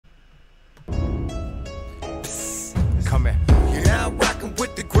coming. You're now rocking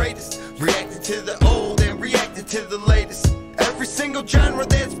with the greatest, reacting to the old and reacting to the latest. Every single genre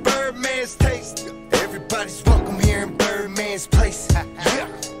that's Birdman's taste. Everybody's welcome here in Birdman's place. Yeah.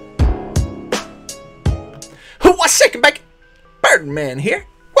 What's shaking back? Birdman here.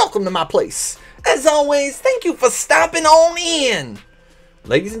 Welcome to my place. As always, thank you for stopping on in.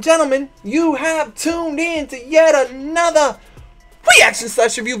 Ladies and gentlemen, you have tuned in to yet another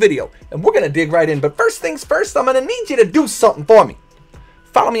reaction/review video. And we're going to dig right in. But first things first, I'm going to need you to do something for me.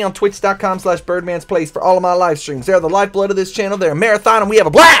 Follow me on twitch.com/birdmansplace for all of my live streams. They're the lifeblood of this channel. They're a marathon and we have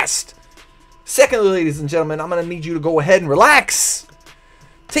a blast. Secondly, ladies and gentlemen, I'm going to need you to go ahead and relax.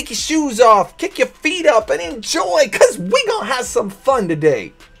 Take your shoes off, kick your feet up, and enjoy, because we're going to have some fun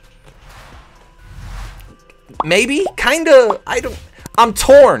today. Maybe, kind of, I'm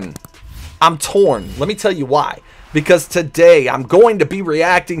torn. I'm torn. Let me tell you why. Because today, I'm going to be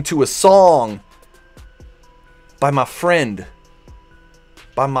reacting to a song by my friend,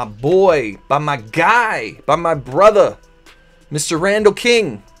 by my boy, by my guy, by my brother, Mr. Randall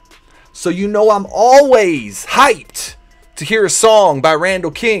King. So you know I'm always hyped to hear a song by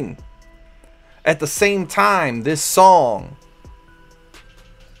Randall King. At the same time, this song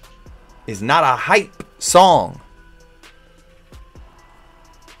is not a hype song.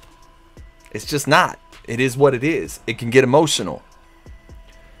 It's just not. It is what it is. It can get emotional.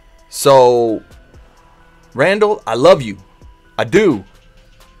 So, Randall, I love you. I do.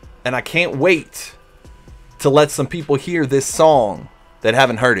 And I can't wait to let some people hear this song that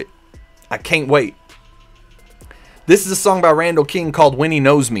haven't heard it. I can't wait. This is a song by Randall King called When He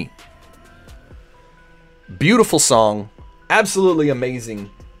Knows Me. Beautiful song. Absolutely amazing.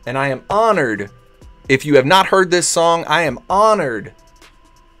 And I am honored. If you have not heard this song, I am honored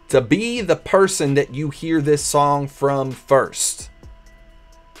to be the person that you hear this song from first.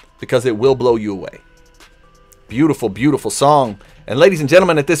 Because it will blow you away. Beautiful, beautiful song. And ladies and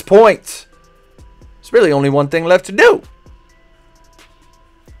gentlemen, at this point, there's really only one thing left to do.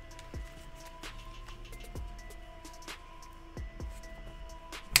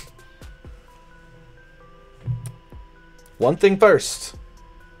 One thing first.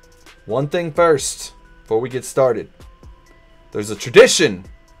 One thing first before we get started. There's a tradition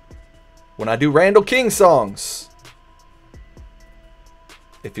when I do Randall King songs.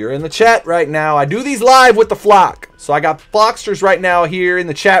 If you're in the chat right now, I do these live with the flock. So I got flocksters right now here in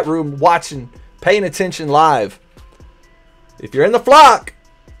the chat room watching, paying attention live. If you're in the flock,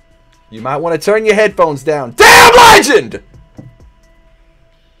 you might want to turn your headphones down. Damn legend!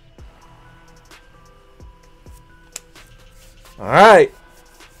 All right.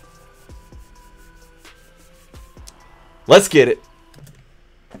 Let's get it.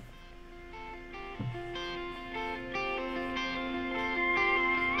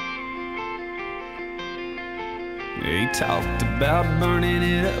 He talked about burning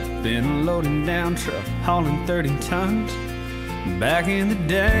it up in a loading down truck, hauling 30 tons back in the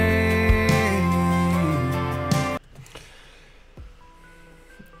day.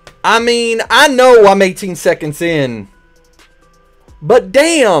 I mean, I know I'm 18 seconds in. But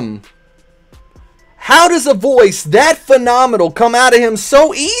damn, how does a voice that phenomenal come out of him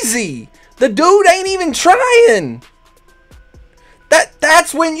so easy? The dude ain't even trying.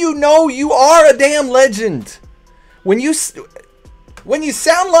 That's when you know you are a damn legend. When you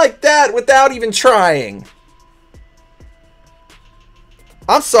sound like that without even trying.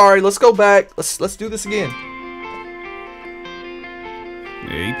 I'm sorry, let's go back. Let's do this again.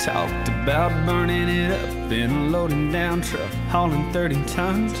 He talked about burning it up in a loading down truck, hauling 30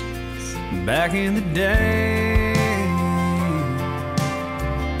 tons back in the day.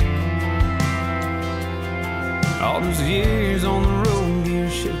 All those years on the road,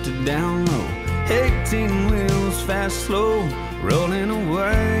 gears shifted down low, 18 wheels fast, slow, rolling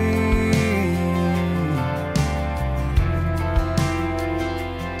away.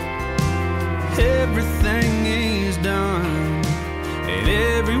 Everything is done.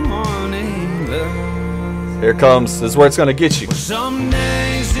 Everyone ain't loved. Here comes. This is where it's gonna get you. Well, some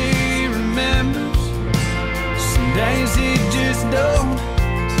days he remembers, some days he just don't.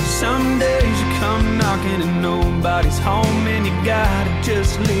 Some days you come knocking and nobody's home, and you gotta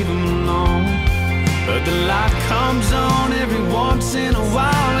just leave them alone. But the light comes on every once in a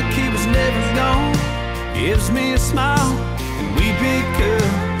while, like he was never gone. Gives me a smile, and we pick up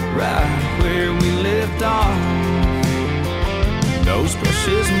right where we left off. Those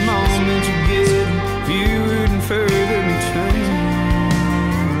precious moments you get viewed and further between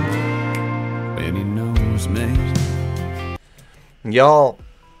when he knows me. Y'all,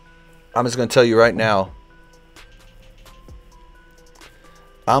 I'm just going to tell you right now,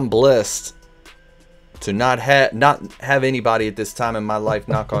 I'm blessed to not have anybody at this time in my life,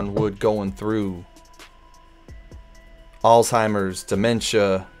 knock on wood, going through Alzheimer's,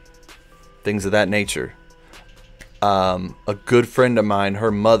 dementia, things of that nature. A good friend of mine,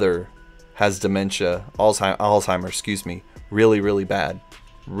 her mother has dementia, Alzheimer's, excuse me, really bad,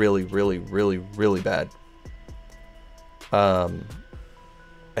 really bad. And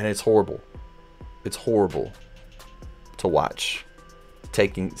it's horrible. It's horrible to watch,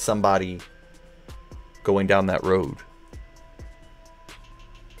 taking somebody going down that road.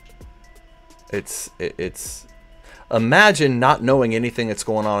 It's imagine not knowing anything that's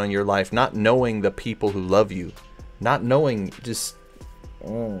going on in your life, not knowing the people who love you, not knowing just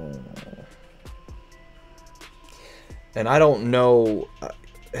and I don't know,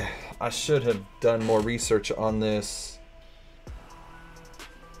 I should have done more research on this.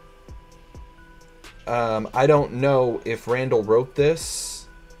 I don't know if Randall wrote this.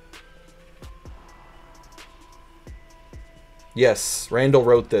 Yes, Randall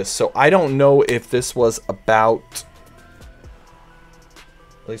wrote this. So I don't know if this was about...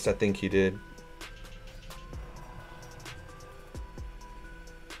 At least I think he did.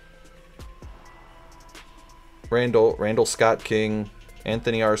 Randall Scott King,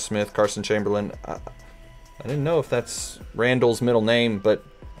 Anthony R. Smith, Carson Chamberlain. I didn't know if that's Randall's middle name, but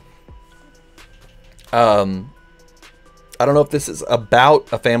I don't know if this is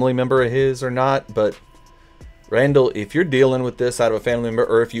about a family member of his or not, but Randall, if you're dealing with this out of a family member,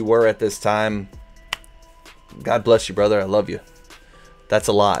 or if you were at this time, God bless you, brother. I love you. That's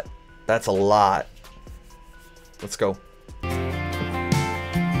a lot. That's a lot. Let's go.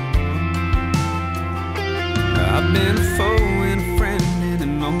 I've been a foe and a friend and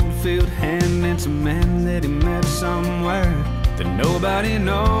an old field hand and some man that he met somewhere that nobody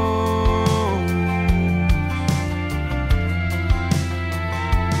knows.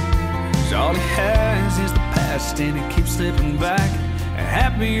 'Cause all he has is the past and he keeps slipping back.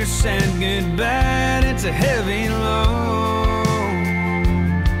 Happy or sad, good, bad, it's a heavy load.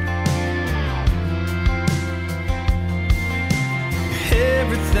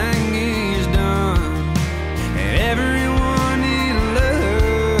 Everything he's done, and everyone he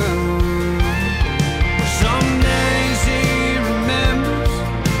loves. Some days he remembers,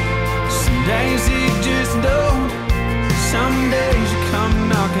 some days he just don't. Some days you come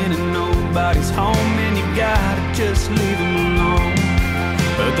knocking and nobody's home, and you gotta just leave him alone.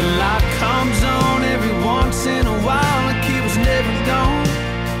 But the light comes on every once in a while, like he was never gone.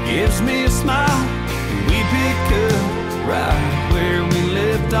 Gives me a smile, and we pick up right where we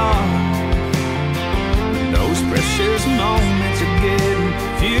left off. Those precious moments are getting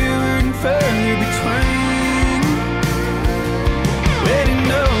fewer and further between. But he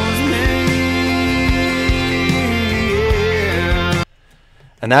knows me, yeah.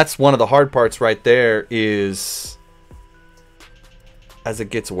 And that's one of the hard parts right there, is as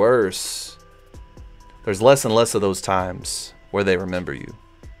it gets worse, there's less and less of those times where they remember you.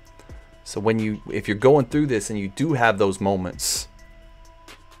 So if you're going through this and you do have those moments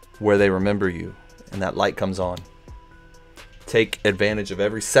where they remember you and that light comes on, take advantage of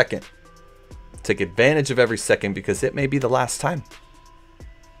every second. Take advantage of every second, because it may be the last time.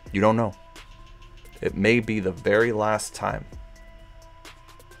 You don't know. It may be the very last time.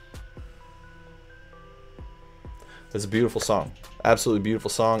 It's a beautiful song. Absolutely beautiful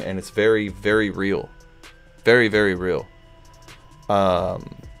song, and it's very real. Very real.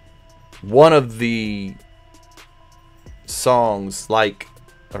 One of the songs, like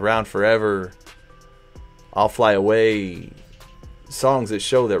Around Forever, I'll Fly Away, songs that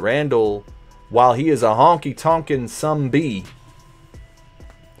show that Randall, while he is a honky-tonkin' some bee,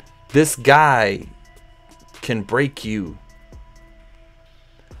 this guy can break you.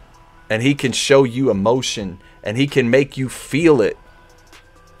 And he can show you emotion, and he can make you feel it.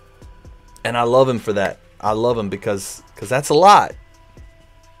 And I love him for that. I love him because that's a lot.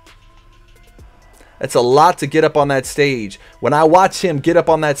 It's a lot to get up on that stage. When I watch him get up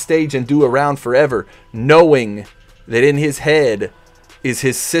on that stage and do Around Forever, knowing that in his head is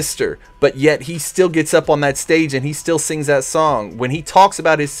his sister, but yet he still gets up on that stage and he still sings that song. When he talks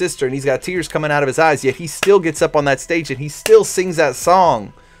about his sister and he's got tears coming out of his eyes, yet he still gets up on that stage and he still sings that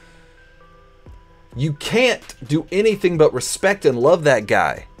song. You can't do anything but respect and love that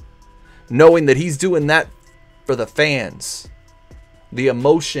guy, knowing that he's doing that for the fans. The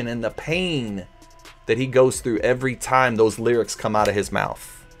emotion and the pain that he goes through every time those lyrics come out of his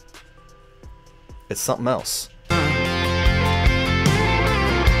mouth. It's something else.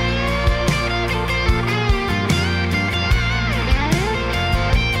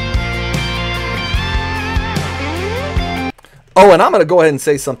 Oh, and I'm going to go ahead and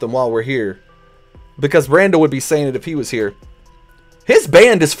say something while we're here. because Randall would be saying it if he was here. His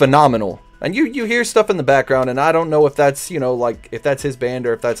band is phenomenal. And you hear stuff in the background, and I don't know if that's, you know, like, if that's his band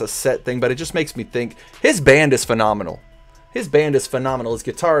or if that's a set thing, but it just makes me think his band is phenomenal. His band is phenomenal. His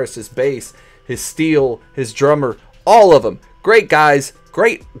guitarist, his bass, his steel, his drummer, all of them. Great guys.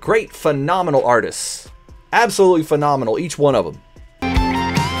 Great, phenomenal artists. Absolutely phenomenal, each one of them.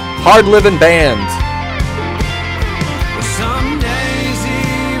 Hard living band. Well, some days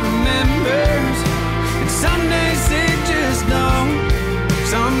he remembers, and some days he just don't.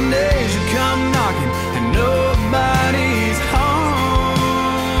 Some days you come knocking and nobody's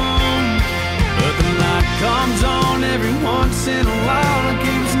home, but the light comes on every once in a while like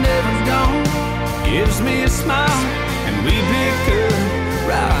it was never gone. Gives me a smile and we pick up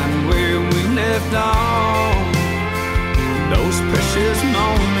right where we left off. Those precious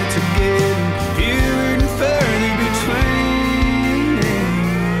moments are getting fewer and further between.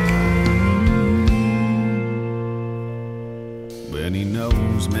 But he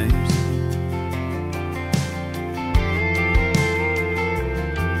knows me.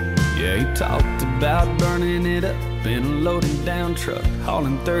 Yeah, he talked about burning it up in a loaded down truck,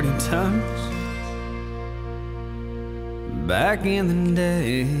 hauling 30 tons. Back in the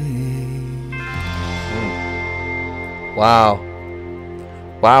day. Wow.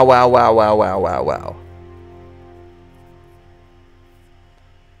 Wow.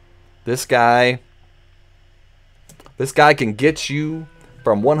 This guy can get you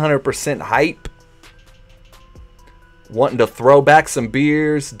from 100% hype, wanting to throw back some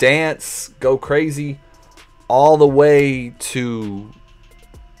beers, dance, go crazy, all the way to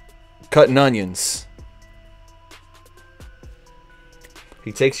cutting onions.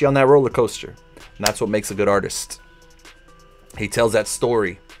 He takes you on that roller coaster, and that's what makes a good artist. He tells that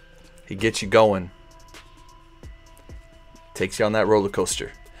story. He gets you going. Takes you on that roller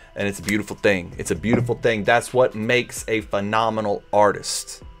coaster. And it's a beautiful thing. It's a beautiful thing. That's what makes a phenomenal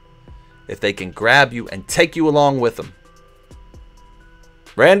artist. If they can grab you and take you along with them.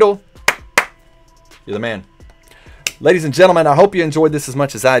 Randall, you're the man. Ladies and gentlemen, I hope you enjoyed this as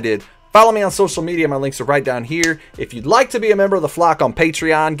much as I did. Follow me on social media. My links are right down here. If you'd like to be a member of the flock on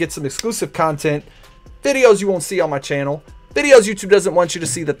Patreon, get some exclusive content, videos you won't see on my channel, videos YouTube doesn't want you to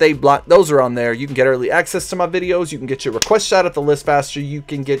see that they block, those are on there. You can get early access to my videos. You can get your request shot at the list faster. You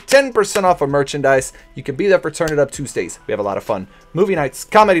can get 10% off of merchandise. You can be there for Turn It Up Tuesdays. We have a lot of fun. Movie nights,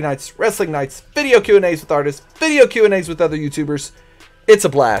 comedy nights, wrestling nights, video Q&As with artists, video Q&As with other YouTubers. It's a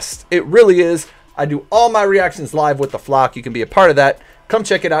blast. It really is. I do all my reactions live with the flock. You can be a part of that. Come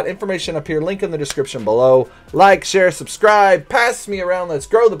check it out. Information up here. Link in the description below. Like, share, subscribe. Pass me around. Let's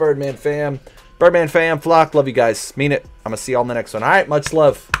grow the Birdman fam. Birdman fam, flock. Love you guys. Mean it. I'm going to see y'all in the next one. All right. Much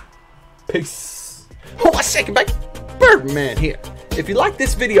love. Peace. Oh, I second back. Birdman here. If you like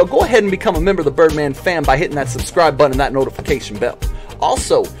this video, go ahead and become a member of the Birdman fam by hitting that subscribe button and that notification bell.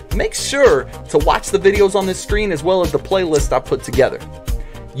 Also, make sure to watch the videos on this screen as well as the playlist I put together.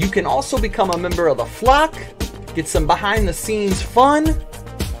 You can also become a member of the flock, get some behind the scenes fun,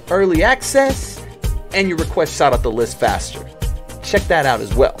 early access, and your request shot at the list faster. Check that out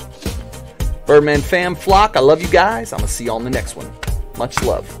as well. Birdman fam, flock, I love you guys. I'm going to see you on the next one. Much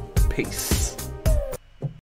love. Peace.